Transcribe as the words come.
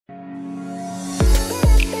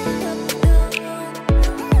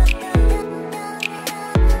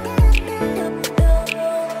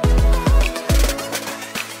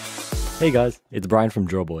Hey guys, it's Brian from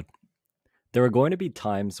Drawboard. There are going to be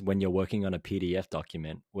times when you're working on a PDF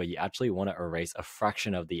document where you actually want to erase a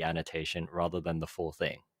fraction of the annotation rather than the full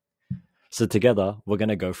thing. So together, we're going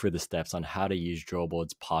to go through the steps on how to use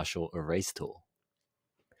Drawboard's partial erase tool.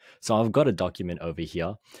 So I've got a document over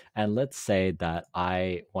here, and let's say that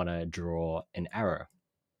I want to draw an arrow.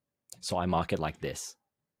 So I mark it like this.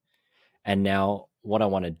 And now what I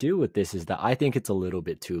want to do with this is that I think it's a little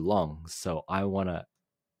bit too long, so I want to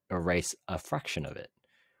erase a fraction of it.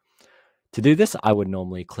 To do this, I would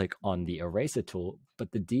normally click on the eraser tool,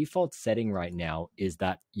 but the default setting right now is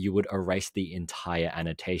that you would erase the entire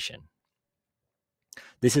annotation.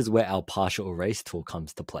 This is where our partial erase tool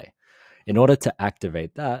comes to play. In order to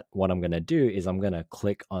activate that, what I'm going to do is I'm going to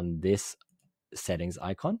click on this settings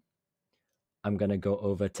icon. I'm going to go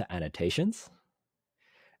over to annotations,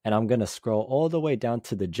 and I'm going to scroll all the way down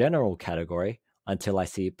to the general category until I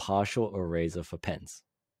see partial eraser for pens.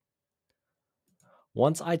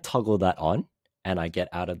 Once I toggle that on and I get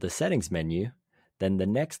out of the settings menu, then the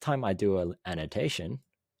next time I do an annotation,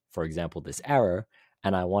 for example, this arrow,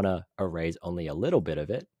 and I want to erase only a little bit of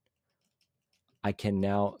it, I can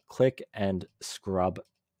now click and scrub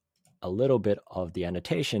a little bit of the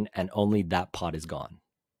annotation and only that part is gone.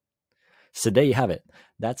 So there you have it.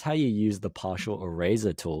 That's how you use the partial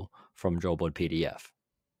eraser tool from Drawboard PDF.